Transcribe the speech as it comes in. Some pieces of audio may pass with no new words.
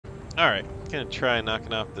Alright, gonna try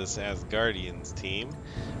knocking off this Asgardians team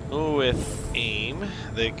with aim.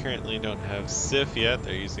 They currently don't have Sif yet.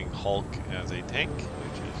 They're using Hulk as a tank,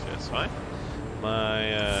 which is just fine.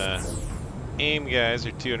 My aim guys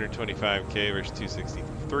are 225k versus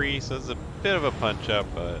 263, so it's a bit of a punch up,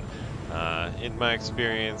 but in my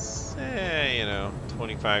experience, you know,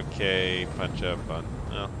 25k punch up on,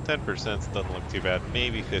 well, 10% doesn't look too bad,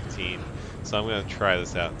 maybe 15. So I'm going to try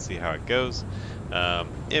this out and see how it goes.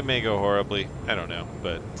 It may go horribly, I don't know,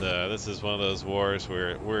 but this is one of those wars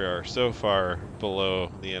where we are so far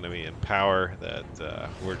below the enemy in power that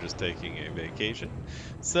we're just taking a vacation.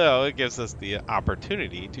 So it gives us the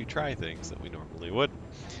opportunity to try things that we normally wouldn't.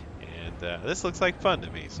 And this looks like fun to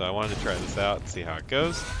me, so I wanted to try this out and see how it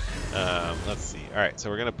goes. Let's see. Alright, so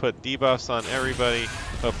we're going to put debuffs on everybody,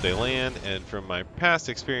 hope they land, and from my past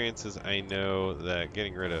experiences, I know that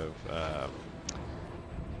getting rid of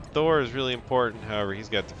Thor is really important. However, he's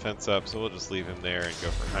got defense up, so we'll just leave him there and go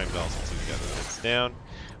for Heimdall since he's got defense down.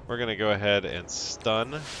 We're going to go ahead and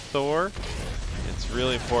stun Thor. It's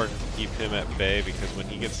really important to keep him at bay because when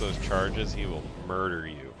he gets those charges, he will murder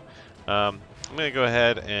you. I'm going to go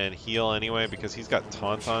ahead and heal anyway because he's got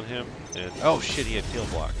taunt on him. And oh shit, he had heal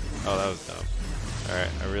block. Oh, that was dumb.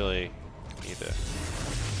 Alright, I really need to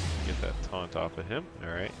get that taunt off of him.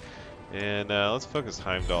 Alright. And let's focus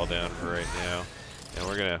Heimdall down for right now. And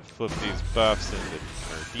we're going to flip these buffs into,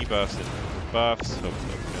 or debuffs into buffs.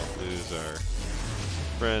 Hopefully we don't lose our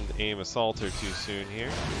friend Aim Assaulter too soon here.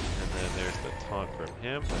 And then there's the taunt from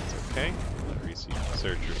him. That's okay. Let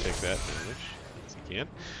Researcher take that damage as he can.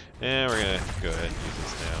 And we're going to go ahead and use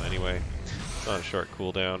this now anyway. It's on a short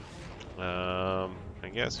cooldown. I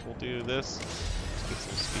guess we'll do this. Let's get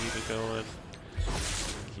some speed going.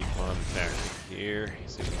 Keep on attacking here.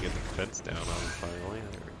 See if we can get the fence down on him finally.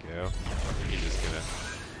 There we go.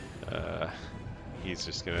 He's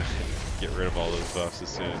just gonna get rid of all those buffs as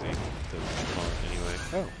soon as he does the taunt anyway.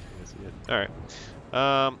 Oh, I guess he did. Alright.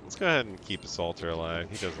 Let's go ahead and keep Assaulter alive.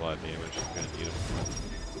 He does a lot of damage. I'm gonna need him.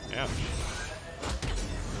 Ouch.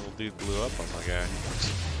 Little dude blew up on my guy.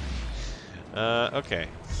 Okay,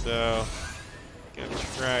 so gonna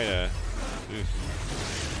try to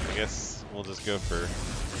I guess we'll just go for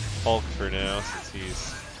Hulk for now since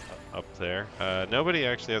he's up there. Nobody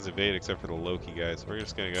actually has evade except for the Loki guys. We're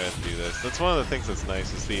just gonna go ahead and do this. That's one of the things that's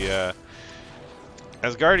nice is the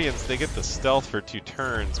Asgardians, they get the stealth for 2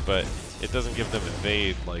 turns, but it doesn't give them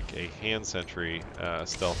evade like a hand sentry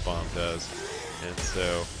stealth bomb does. And so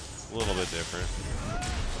it's a little bit different.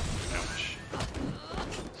 Ouch.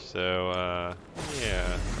 So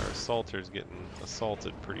yeah, our Assaulter's getting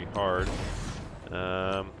assaulted pretty hard.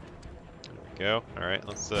 There we go. Alright,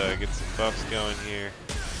 let's get some buffs going here.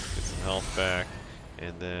 Get some health back.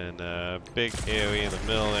 And then big AoE in the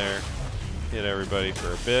middle there. Hit everybody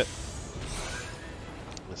for a bit.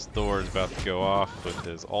 This Thor is about to go off with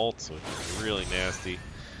his ults, which is really nasty.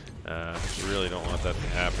 You really don't want that to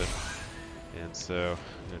happen. And so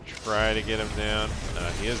I'm going to try to get him down.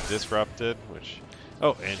 He is disrupted, which...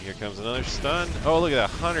 Oh, and here comes another stun. Oh, look at that,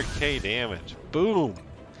 100k damage. Boom!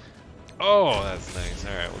 Oh, that's nice.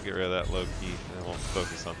 Alright, we'll get rid of that Loki, and we'll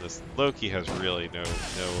focus on this. Loki has really no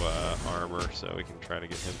armor, so we can try to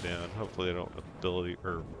get him down. Hopefully they don't ability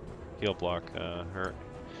or heal block her.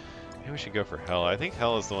 Maybe we should go for Hela. I think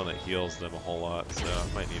Hela is the one that heals them a whole lot, so I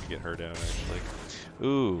might need to get her down actually.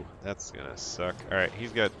 Ooh, that's gonna suck. Alright,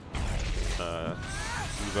 he's got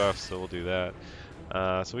debuffs, so we'll do that.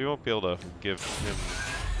 So we won't be able to give him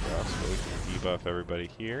buffs, but we can debuff everybody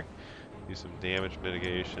here. Do some damage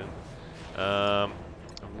mitigation. I'm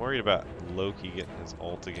worried about Loki getting his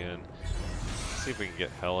ult again. Let's see if we can get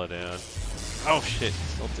Hela down. Oh shit, he's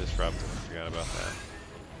still disrupted. I forgot about that.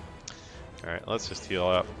 Alright, let's just heal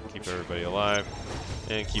up, keep everybody alive,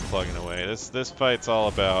 and keep plugging away. This fight's all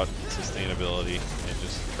about sustainability and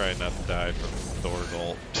just trying not to die from Thor's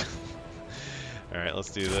ult. Alright, let's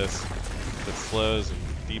do this. Put slows and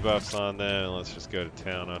debuffs on them, and let's just go to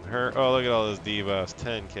town on her. Oh, look at all those debuffs.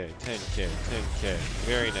 10k, 10k, 10k.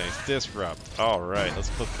 Very nice. Disrupt. Alright, let's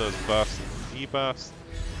put those buffs and debuffs.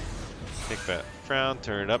 Take that frown,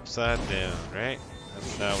 turn it upside down, right?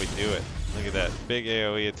 That's how we do it. Look at that big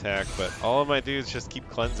AoE attack, but all of my dudes just keep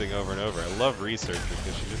cleansing over and over. I love Researcher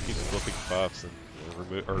because she just keeps flipping buffs and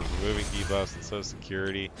removing debuffs and so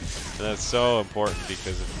security. And that's so important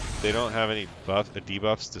because if they don't have any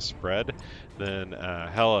debuffs to spread, then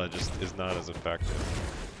Hela just is not as effective.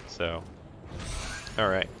 So,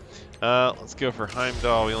 alright. Let's go for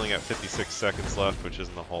Heimdall. We only got 56 seconds left, which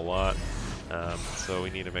isn't a whole lot. So we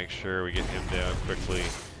need to make sure we get him down quickly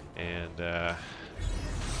and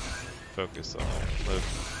focus on Loki.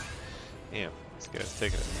 Damn. This guy's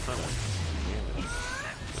taking a ton of damage.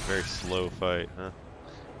 It's a very slow fight, huh?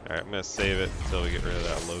 Alright, I'm gonna save it until we get rid of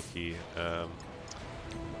that Loki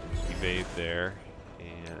evade there.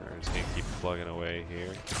 And we're just gonna keep plugging away here.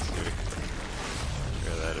 Get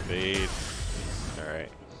rid of that evade. Alright.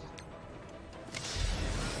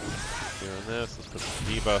 Doing this, let's put some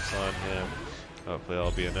debuffs on him. Hopefully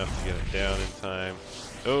that'll be enough to get him down in time.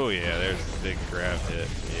 Oh yeah, there's the big grab hit.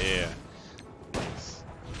 Yeah.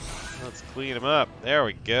 Let's clean him up. There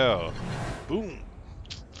we go. Boom.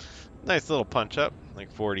 Nice little punch up,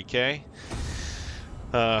 like 40k.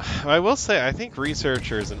 I will say, I think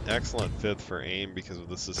Researcher is an excellent fit for AIM because of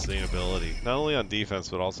the sustainability. Not only on defense,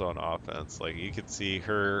 but also on offense. Like, you can see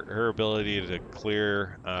her ability to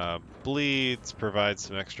clear bleeds, provide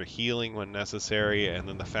some extra healing when necessary, and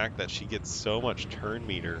then the fact that she gets so much turn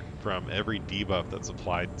meter from every debuff that's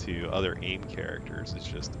applied to other AIM characters is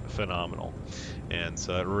just phenomenal. And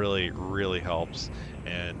so it really, really helps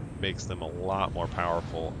and makes them a lot more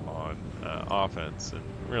powerful on offense and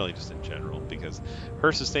really just in general, because her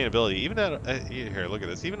sustainability, even at here, look at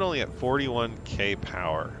this, even only at 41k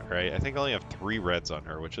power, right? I think I only have 3 reds on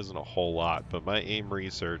her, which isn't a whole lot, but my AIM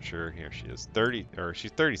Researcher, here she is,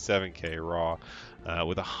 she's 37k raw,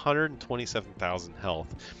 with 127,000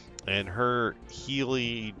 health, and her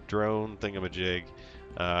Healy drone thingamajig,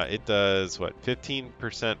 it does what,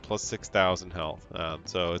 15% plus 6,000 health,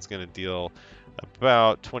 so it's going to deal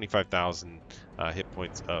about 25,000 hit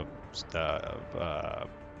points of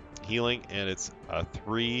healing, and it's a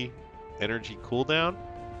 3 energy cooldown.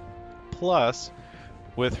 Plus,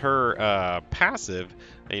 with her passive,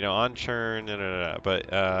 on churn, but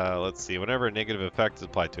let's see, whenever a negative effect is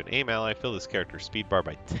applied to an AIM ally, fill this character's speed bar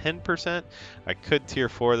by 10%. I could tier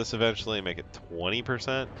 4 this eventually and make it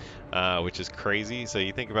 20%, which is crazy. So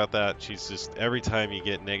you think about that, she's just, every time you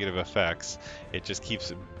get negative effects, it just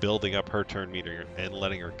keeps building up her turn meter and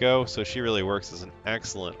letting her go. So she really works as an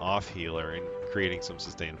excellent off healer and creating some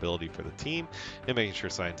sustainability for the team and making sure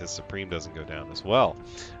Scientist Supreme doesn't go down as well.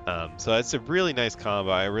 So it's a really nice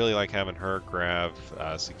combo. I really like having her grab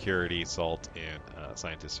Security, Salt, and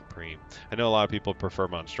Scientist Supreme. I know a lot of people prefer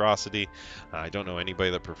Monstrosity. I don't know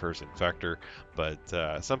anybody that prefers Infector,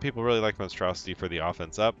 but some people really like Monstrosity for the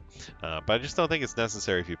offense up. But I just don't think it's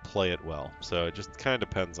necessary if you play it well. So it just kind of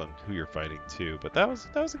depends on who you're fighting too. But that was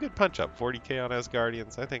a good punch up. 40k on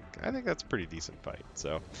Asgardians. I think that's a pretty decent fight.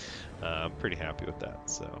 So I'm pretty happy with that.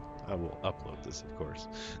 So I will upload this, of course.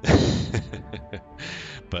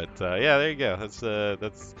 But yeah, there you go. That's a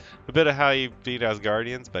bit of how you beat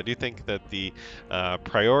Asgardians. But I do think that the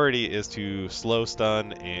priority is to slow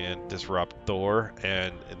stun and disrupt Thor,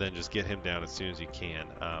 and then just get him down as soon as you can.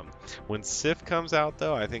 When Sif comes out,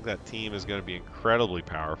 though, I think that team is going to be incredibly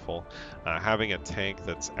powerful. Having a tank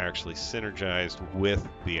that's actually synergized with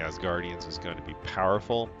the Asgardians is going to be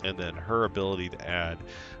powerful, and then her ability to add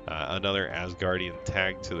another Asgardian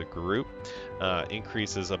tag to the group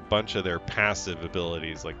increases a bunch of their passive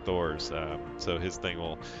abilities, like Thor's. So his thing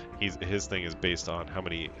is based on how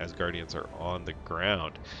many Asgardians are on the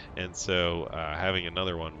ground, and so having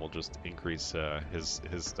another one will just increase his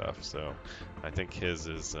stuff. So I think his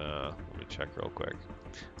is. Let me check real quick.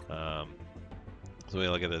 So we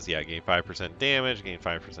look at this, yeah, gain 5% damage, gain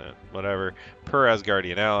 5% whatever per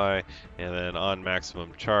Asgardian ally, and then on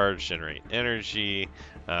maximum charge, generate energy,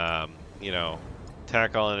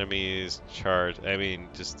 attack all enemies, charge. I mean,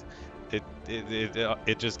 just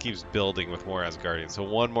it just keeps building with more Asgardians. So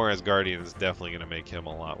one more Asgardian is definitely going to make him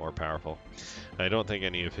a lot more powerful. I don't think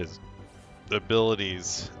any of his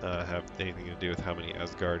abilities have anything to do with how many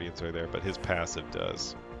Asgardians are there, but his passive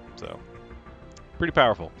does. So pretty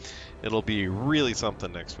powerful. It'll be really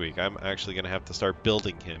something next week. I'm actually going to have to start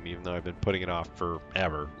building him, even though I've been putting it off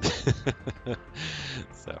forever.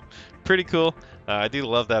 So, pretty cool. I do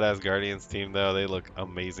love that Asgardians team, though. They look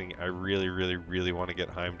amazing. I really, really, really want to get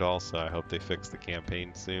Heimdall, so I hope they fix the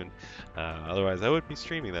campaign soon. Otherwise, I would be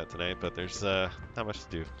streaming that tonight, but there's not much to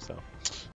do, so...